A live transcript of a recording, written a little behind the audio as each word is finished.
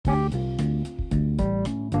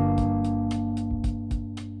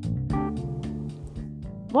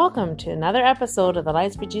Welcome to another episode of the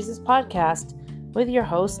Lights for Jesus podcast with your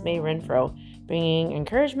host, May Renfro, bringing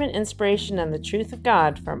encouragement, inspiration, and the truth of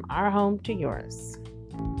God from our home to yours.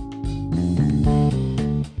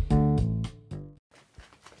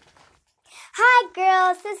 Hi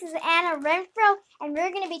girls, this is Anna Renfro, and we're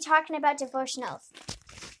going to be talking about devotionals.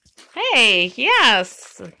 Hey,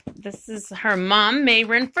 yes, this is her mom, May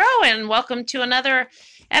Renfro, and welcome to another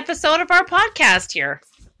episode of our podcast here.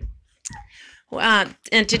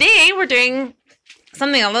 And today we're doing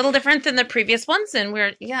something a little different than the previous ones, and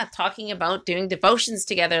we're talking about doing devotions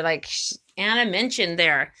together, like Anna mentioned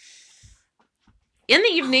there. In the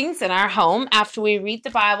evenings in our home, after we read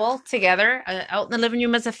the Bible together out in the living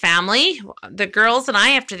room as a family, the girls and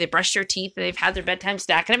I, after they brush their teeth, they've had their bedtime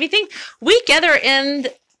snack and everything, we gather in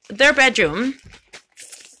their bedroom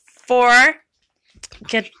for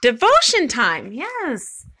devotion time.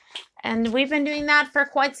 Yes. And we've been doing that for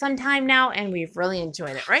quite some time now, and we've really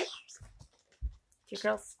enjoyed it, right? You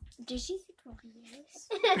girls? Did she say 12 years?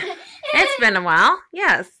 It's been a while.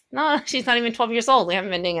 Yes. No, she's not even 12 years old. We haven't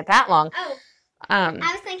been doing it that long. Oh. I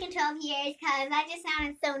was thinking 12 years because that just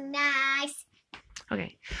sounded so nice.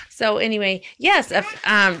 Okay. So anyway, yes, a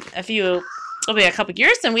few, it'll be a couple of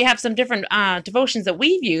years, and we have some different devotions that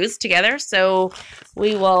we've used together. So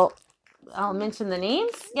I'll mention the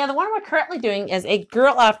names. Yeah, the one we're currently doing is A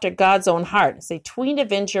Girl After God's Own Heart. It's a tween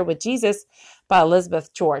adventure with Jesus by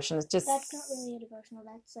Elizabeth George. And it's just... That's not really a devotional.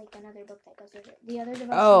 That's like another book that goes with it. The other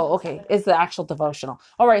devotional... Oh, okay. It's the actual devotional.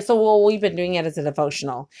 All right, so we've been doing it as a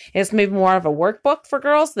devotional. It's maybe more of a workbook for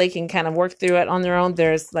girls. They can kind of work through it on their own.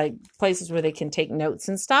 There's like places where they can take notes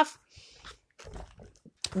and stuff.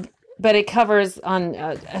 But it covers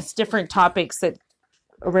on different topics that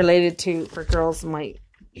are related to, for girls, might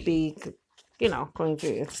be... going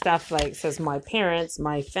through stuff like, says my parents,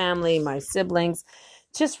 my family, my siblings.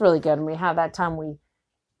 It's just really good. And we have that time we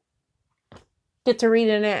get to read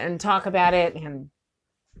in it and talk about it. And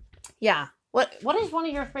yeah. What is one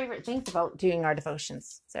of your favorite things about doing our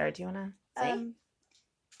devotions? Sarah, do you want to say?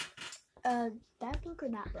 That book or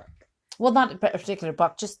that book? Well, not a particular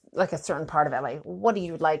book, just like a certain part of it. Like, what do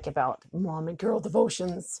you like about mom and girl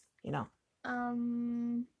devotions?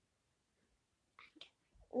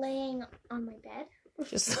 Laying on my bed.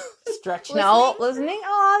 Just stretching out, listening.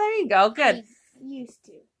 Oh, there you go. Good. I used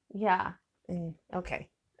to. Yeah. Okay.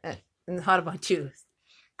 And how about you?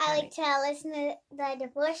 I like to listen to the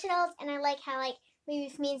devotionals, and I like how, like, maybe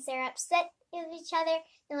if me and Sarah upset with each other,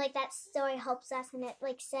 then, like, that story helps us, and it,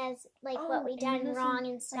 like, says, like, what we done wrong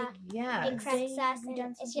and stuff. Like, yeah. It corrects us,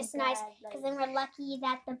 and it's just nice, because then we're lucky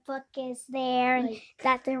that the book is there, and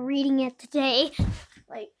that they're reading it today.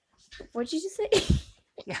 Like, what'd you just say?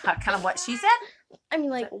 Yeah, kind of what she said. I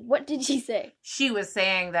mean, like, what did she say? She was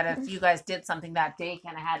saying that if you guys did something that day,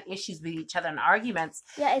 kind of had issues with each other and arguments,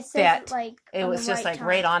 yeah, it says that like it was just like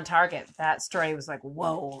right on target. That story was like,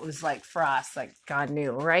 whoa! It was like for us, like God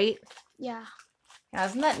knew, right? Yeah. Yeah,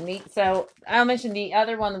 isn't that neat? So I'll mention the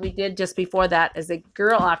other one that we did just before that is A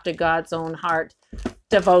Girl After God's Own Heart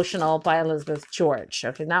devotional by Elizabeth George.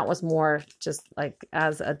 Okay, and that was more just like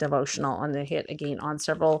as a devotional on the hit again on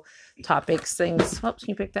several topics, things. Oops, can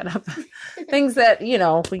you pick that up? Things that,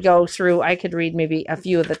 we go through. I could read maybe a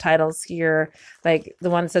few of the titles here, like the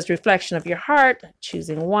one that says Reflection of Your Heart,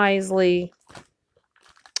 Choosing Wisely,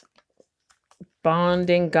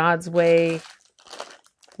 Bonding God's Way,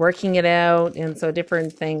 Working It Out, and so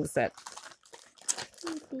different things that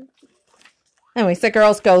anyways, the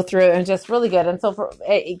girls go through and just really good. And so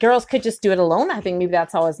girls could just do it alone. I think maybe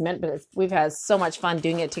that's always meant, but we've had so much fun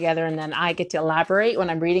doing it together. And then I get to elaborate when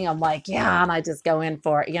I'm reading. I'm like, yeah, and I just go in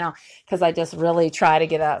for it, because I just really try to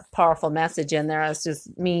get a powerful message in there. It's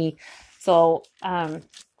just me. So I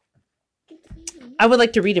would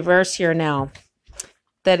like to read a verse here now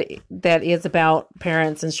that is about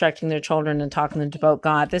parents instructing their children and talking them about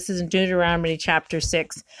God. This is in Deuteronomy chapter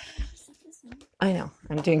 6. I know,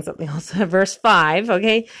 I'm doing something else. Verse 5,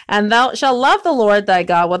 okay? And thou shalt love the Lord thy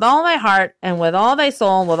God with all thy heart, and with all thy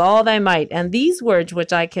soul, and with all thy might. And these words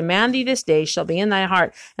which I command thee this day shall be in thy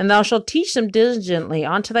heart, and thou shalt teach them diligently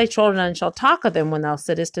unto thy children, and shalt talk of them when thou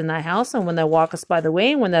sittest in thy house, and when thou walkest by the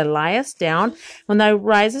way, and when thou liest down, when thou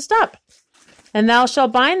risest up. And thou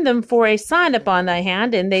shalt bind them for a sign upon thy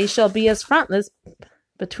hand, and they shall be as frontlets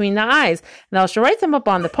between thy eyes. And thou shalt write them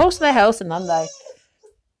upon the post of thy house, and on thy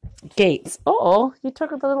gates. You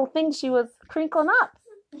took the little thing she was crinkling up.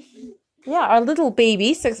 Yeah, our little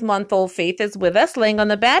baby, 6-month-old Faith, is with us, laying on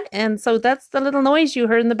the bed, and so that's the little noise you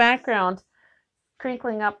heard in the background,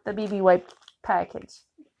 crinkling up the baby wipe package.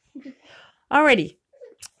 Alrighty,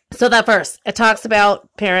 so that verse, it talks about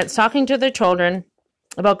parents talking to their children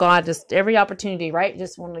about God, just every opportunity, right?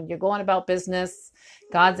 Just when you're going about business,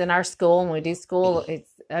 God's in our school, and we do school. It's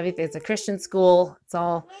everything. It's a Christian school. It's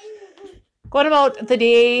all going about the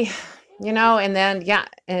day, and then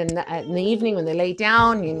and in the evening when they lay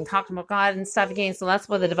down, you can talk about God and stuff again. So that's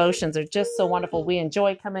why the devotions are just so wonderful. We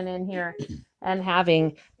enjoy coming in here and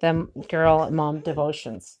having them girl and mom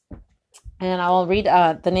devotions. And I'll read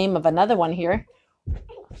the name of another one here.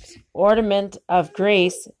 Ornament of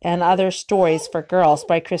Grace and Other Stories for Girls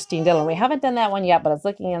by Christine Dillon. We haven't done that one yet, but I was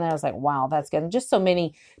looking in there. I was like, wow, that's good. And just so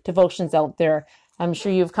many devotions out there. I'm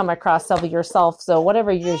sure you've come across several yourself. So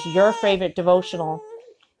whatever is your favorite devotional,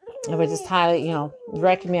 I would just highly,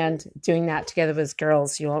 recommend doing that together with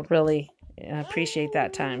girls. You'll really appreciate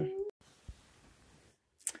that time.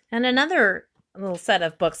 And another little set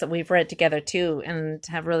of books that we've read together too and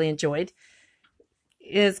have really enjoyed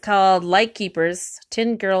is called Light Keepers,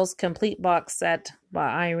 Tin Girls Complete Box Set by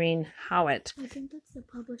Irene Howitt. I think that's the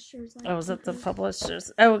publisher's. Oh, is it the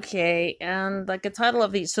publishers? Okay, and like the title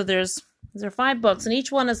of these, so there are 5 books, and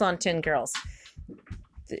each one is on tin girls.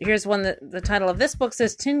 Here's one that the title of this book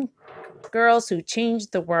says Tin Girls Who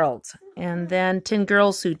Changed the World, and then Tin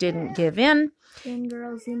Girls Who Didn't Give In. Tin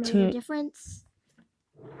Girls Who Made a Difference.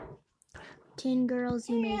 Tin Girls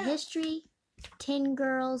Who Made History. Tin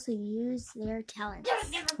Girls Who Use Their Talents.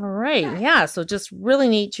 All right, yeah, so just really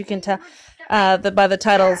neat. You can tell by the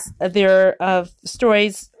titles of their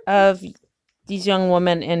stories of these young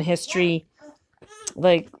women in history.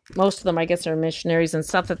 Like most of them, I guess, are missionaries and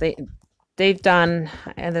stuff that they've done,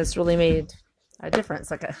 and it's really made a difference,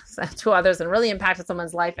 to others, and really impacted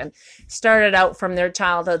someone's life. And started out from their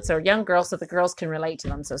childhood, so young girls, so the girls can relate to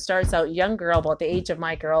them. So it starts out young girl, about the age of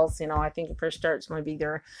my girls. I think it first starts maybe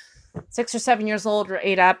they're 6 or 7 years old or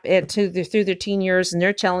 8 up through their teen years, and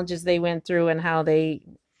their challenges they went through, and how they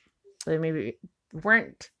maybe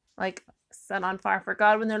weren't like set on fire for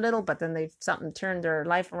God when they're little, but then something turned their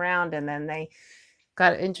life around, and then they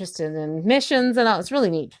got interested in missions, and it's really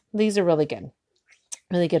neat. These are really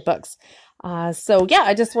good books. So yeah,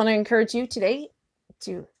 I just want to encourage you today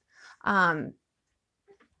to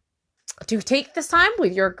take this time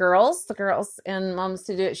with your girls, the girls and moms,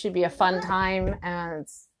 to do it. Should be a fun time, and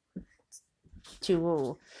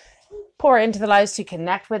to pour into the lives, to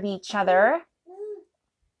connect with each other,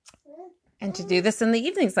 and to do this in the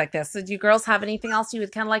evenings like this. So do you girls have anything else you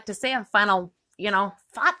would kind of like to say? A final,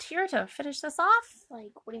 thought here to finish this off?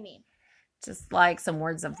 Like, what do you mean? Just like some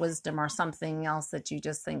words of wisdom or something else that you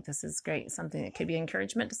just think this is great, something that could be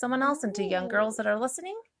encouragement to someone else and to young girls that are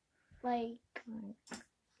listening? Like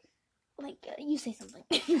you say something.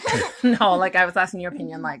 No, like I was asking your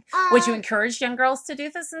opinion. Like, would you encourage young girls to do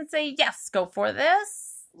this and say, yes, go for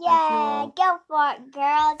this? Yeah, go for it,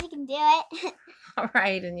 girls. You can do it. All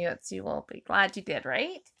right, and you will be glad you did,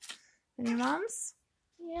 right? And your moms?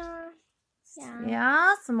 Yeah.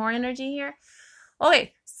 Yeah, some more energy here.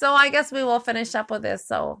 Okay, so I guess we will finish up with this.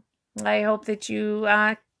 So I hope that you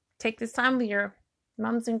take this time with your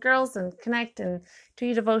moms and girls and connect and do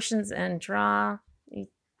your devotions and draw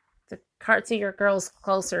the hearts of your girls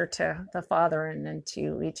closer to the Father and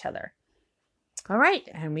to each other. All right,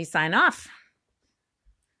 and we sign off.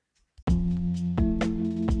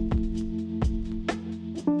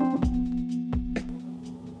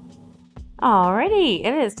 Alrighty,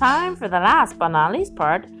 it is time for the last but not least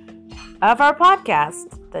part of our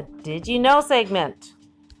podcast, the Did You Know segment.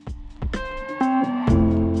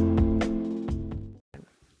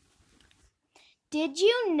 Did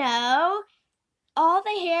you know all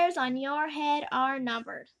the hairs on your head are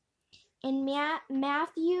numbered? In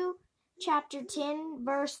Matthew chapter 10,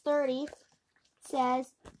 verse 30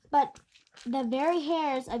 says, but the very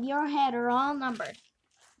hairs of your head are all numbered.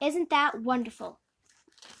 Isn't that wonderful?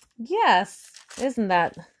 Yes, isn't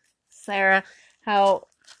that, Sarah? How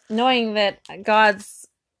knowing that God's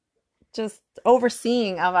just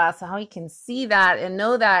overseeing of us, how he can see that and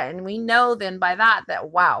know that, and we know then by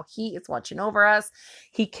that wow, he is watching over us,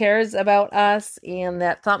 he cares about us, and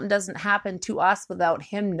that something doesn't happen to us without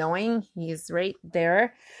him knowing. He's right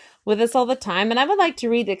there with us all the time. And I would like to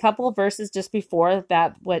read a couple of verses just before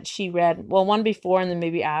that, what she read, well, one before and then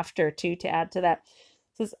maybe after too, to add to that.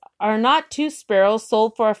 It says, are not 2 sparrows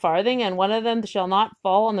sold for a farthing, and one of them shall not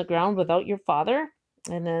fall on the ground without your Father?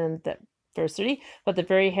 And then verse 30, but the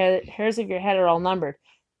very hairs of your head are all numbered.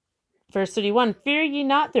 Verse 31, fear ye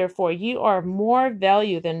not, therefore, ye are of more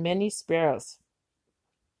value than many sparrows.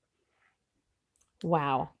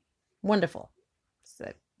 Wow. Wonderful.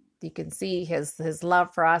 So you can see his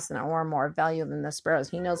love for us, and we're more value than the sparrows.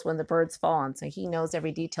 He knows when the birds fall, and so he knows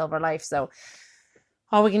every detail of our life. So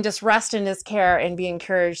we can just rest in his care and be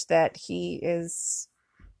encouraged that he is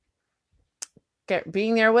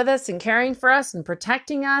being there with us and caring for us and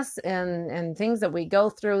protecting us and things that we go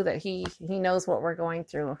through, that he knows what we're going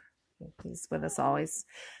through. He's with us always.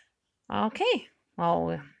 Okay.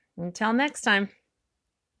 Well, until next time.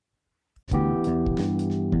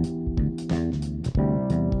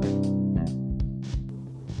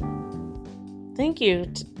 Thank you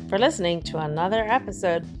for listening to another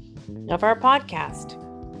episode of our podcast.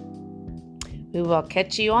 We will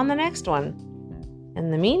catch you on the next one. In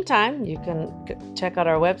the meantime, you can check out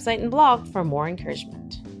our website and blog for more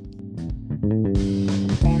encouragement.